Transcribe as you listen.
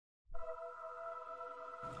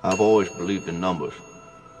I've always believed in numbers,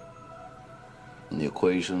 and the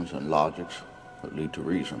equations and logics that lead to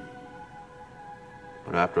reason.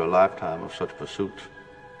 But after a lifetime of such pursuits,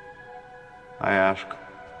 I ask,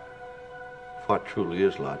 what truly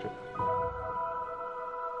is logic?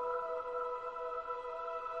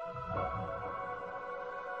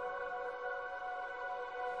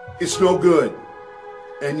 It's no good,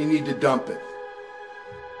 and you need to dump it.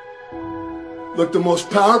 Look, the most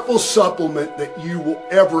powerful supplement that you will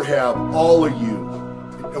ever have, all of you,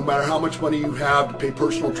 no matter how much money you have to pay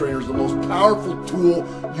personal trainers, the most powerful tool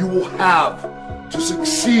you will have to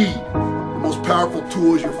succeed, the most powerful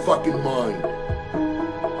tool is your fucking mind.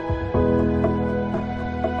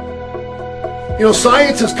 You know,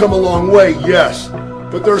 science has come a long way, yes,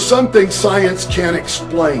 but there are some things science can't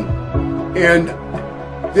explain. And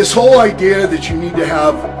this whole idea that you need to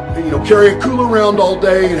have, you know, carry a cooler around all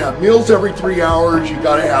day and have meals every 3 hours, you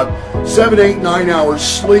gotta have 7, 8, 9 hours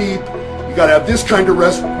sleep, you gotta have this kind of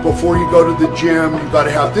rest before you go to the gym, you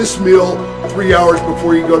gotta have this meal 3 hours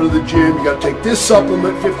before you go to the gym, you gotta take this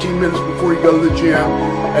supplement 15 minutes before you go to the gym,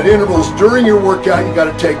 at intervals during your workout you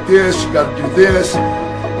gotta take this, you gotta do this,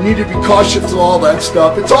 you need to be cautious of all that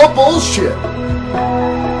stuff. It's all bullshit.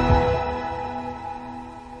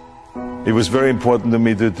 It was very important to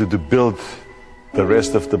me to build the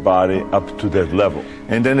rest of the body up to that level.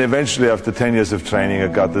 And then eventually after 10 years of training I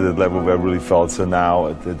got to that level where I really felt, so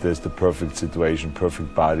now there's the perfect situation,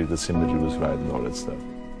 perfect body, the symmetry was right and all that stuff.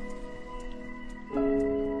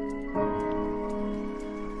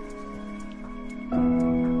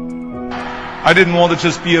 I didn't want to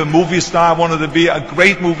just be a movie star, I wanted to be a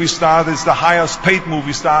great movie star that's the highest paid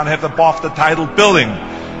movie star and have above the title building.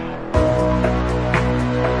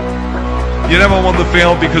 You never want to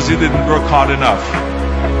fail because you didn't work hard enough.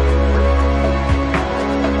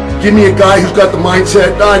 Give me a guy who's got the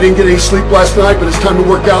mindset, I didn't get any sleep last night, but it's time to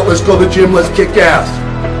work out, let's go to the gym, let's kick ass.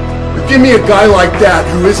 Or give me a guy like that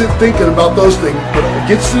who isn't thinking about those things, but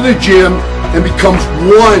gets to the gym and becomes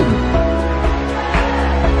one.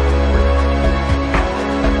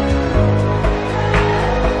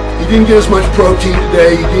 You didn't get as much protein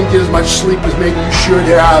today, you didn't get as much sleep as maybe you should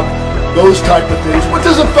have. Those type of things. What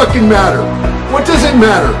does it fucking matter? What does it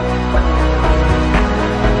matter?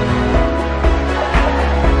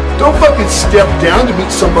 Don't fucking step down to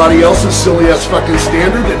meet somebody else's silly ass fucking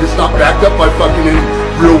standard that is not backed up by fucking any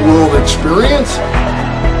real world experience.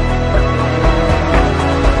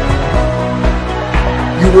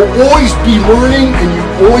 You will always be learning and you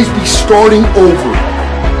will always be starting over.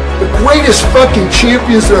 The greatest fucking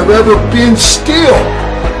champions that have ever been still.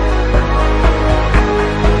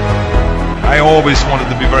 I always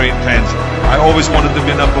wanted to be very intense. I always wanted to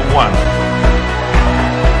be number one.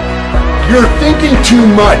 You're thinking too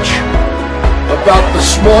much about the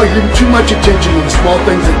small, you're giving too much attention to the small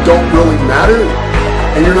things that don't really matter,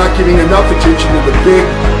 and you're not giving enough attention to the big,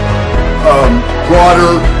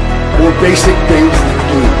 broader, more basic things that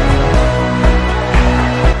do.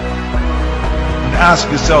 And ask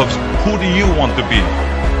yourselves, who do you want to be?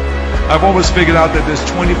 I've always figured out that there's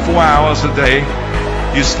 24 hours a day.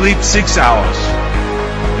 You sleep 6 hours,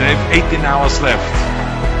 and I have 18 hours left.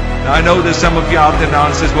 Now I know there's some of you out there now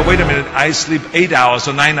and says, well wait a minute, I sleep 8 hours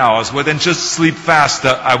or 9 hours. Well then just sleep faster,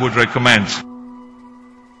 I would recommend.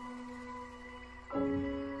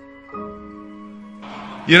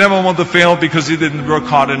 You never want to fail because you didn't work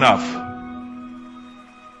hard enough.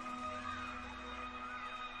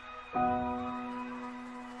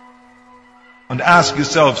 And ask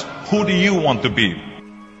yourselves, who do you want to be?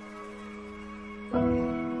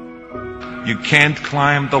 You can't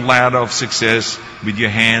climb the ladder of success with your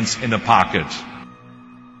hands in a pocket.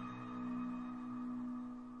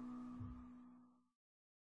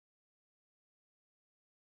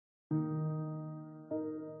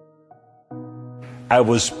 I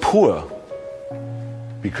was poor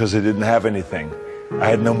because I didn't have anything. I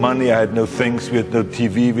had no money, I had no things, we had no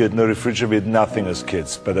TV, we had no refrigerator, we had nothing as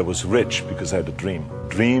kids. But I was rich because I had a dream.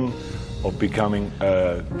 Dream of becoming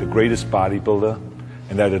the greatest bodybuilder.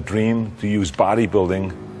 And I had a dream to use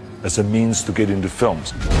bodybuilding as a means to get into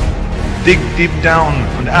films. Dig deep down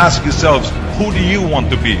and ask yourselves, who do you want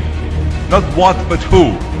to be? Not what, but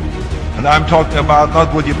who. And I'm talking about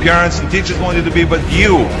not what your parents and teachers want you to be, but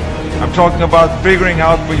you. I'm talking about figuring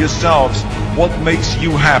out for yourselves what makes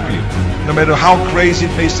you happy, no matter how crazy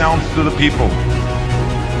it may sound to the people.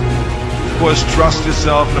 Of course, trust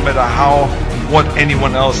yourself no matter what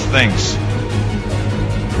anyone else thinks.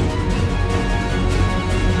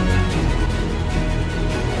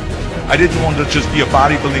 I didn't want to just be a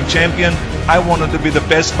bodybuilding champion. I wanted to be the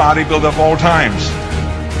best bodybuilder of all times.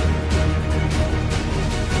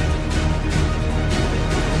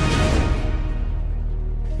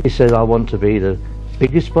 He said, I want to be the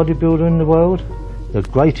biggest bodybuilder in the world, the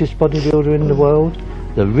greatest bodybuilder in the world,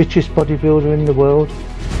 the richest bodybuilder in the world.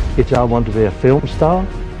 He said, I want to be a film star,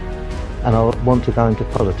 and I want to go into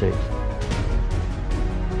politics.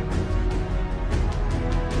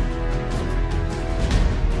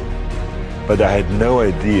 But I had no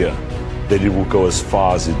idea that it would go as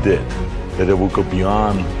far as it did, that it would go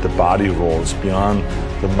beyond the body rolls, beyond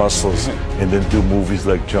the muscles, and then do movies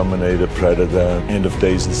like Terminator, Predator, End of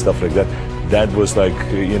Days and stuff like that. That was like,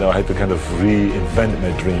 you know, I had to kind of reinvent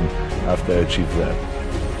my dream after I achieved that.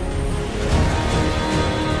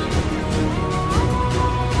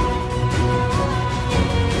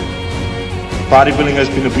 Bodybuilding has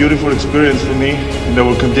been a beautiful experience for me, and I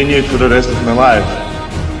will continue it for the rest of my life.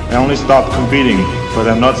 I only stopped competing, but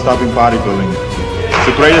I'm not stopping bodybuilding. It's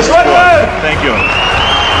the greatest sport. Thank you.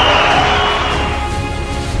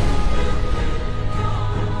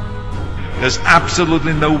 There's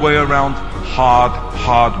absolutely no way around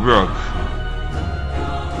hard work.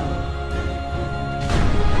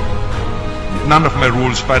 None of my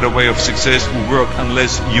rules, by the way, of success will work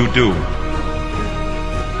unless you do.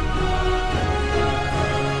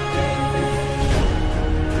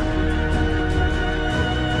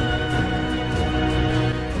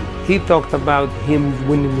 He talked about him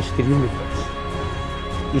winning Mr. Universe.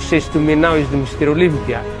 He says to me, now he's the Mr.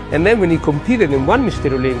 Olympia. And then when he competed and won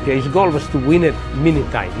Mr. Olympia, his goal was to win it many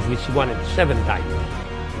times, which he won it 7 times.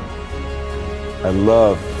 I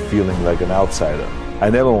love feeling like an outsider. I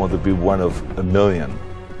never want to be one of a million.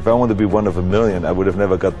 If I wanted to be one of a million, I would have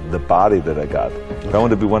never got the body that I got. If I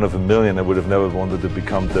wanted to be one of a million, I would have never wanted to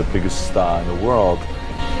become the biggest star in the world.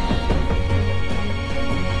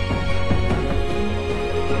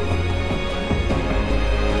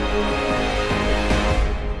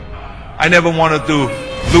 I never wanted to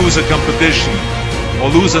lose a competition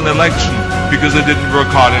or lose an election because I didn't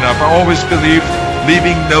work hard enough. I always believed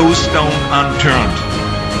leaving no stone unturned.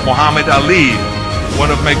 Muhammad Ali,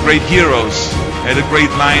 one of my great heroes, had a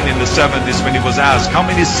great line in the 70s when he was asked, how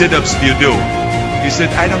many sit-ups do you do? He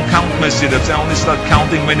said, I don't count my sit-ups. I only start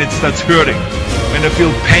counting when it starts hurting. When I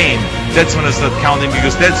feel pain, that's when I start counting,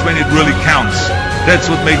 because that's when it really counts. That's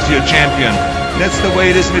what makes you a champion. That's the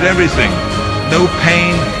way it is with everything. No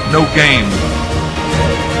pain, no gain.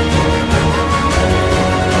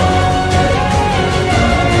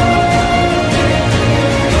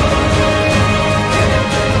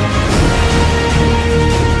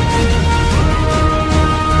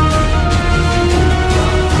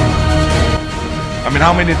 I mean,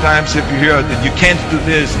 how many times have you heard that you can't do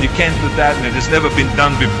this, and you can't do that, and it has never been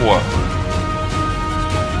done before?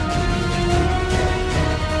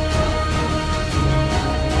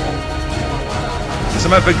 As a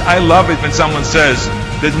matter of fact, I love it when someone says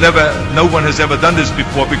that no one has ever done this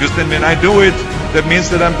before, because then when I do it, that means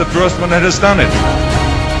that I'm the first one that has done it.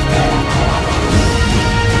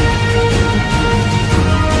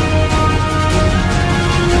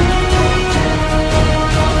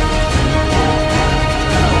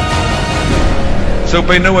 So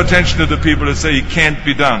pay no attention to the people that say it can't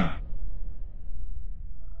be done.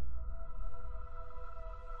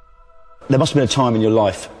 There must have been a time in your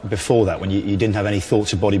life before that when you didn't have any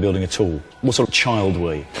thoughts of bodybuilding at all. What sort of child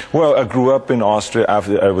were you? Well, I grew up in Austria.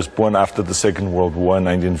 I was born after the Second World War in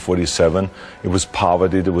 1947. It was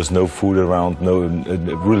poverty. There was no food around,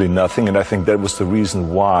 really nothing. And I think that was the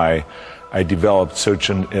reason why I developed such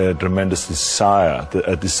a tremendous desire,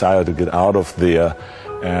 a desire to get out of there,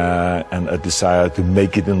 and a desire to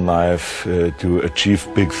make it in life, to achieve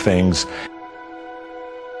big things.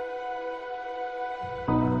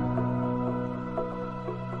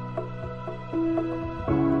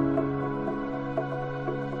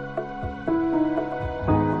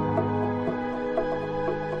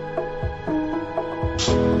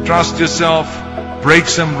 Trust yourself, break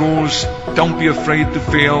some rules, don't be afraid to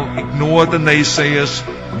fail, ignore the naysayers,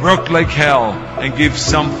 work like hell, and give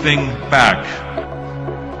something back.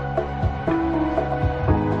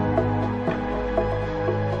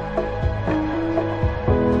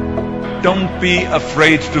 Don't be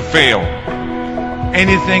afraid to fail.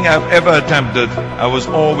 Anything I've ever attempted, I was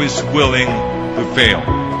always willing to fail.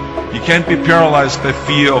 You can't be paralyzed by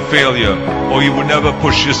fear of failure, or you will never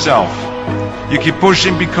push yourself. You keep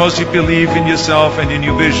pushing because you believe in yourself and in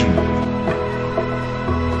your vision.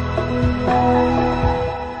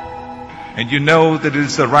 And you know that it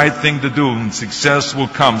is the right thing to do, and success will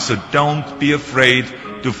come, so don't be afraid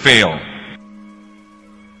to fail.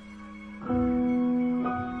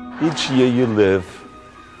 Each year you live,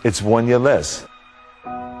 it's 1 year less.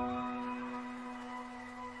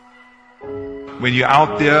 When you're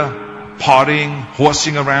out there partying,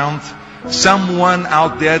 horsing around, Someone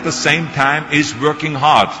out there at the same time is working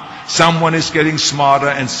hard. Someone is getting smarter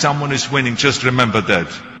and someone is winning. Just remember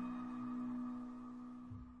that.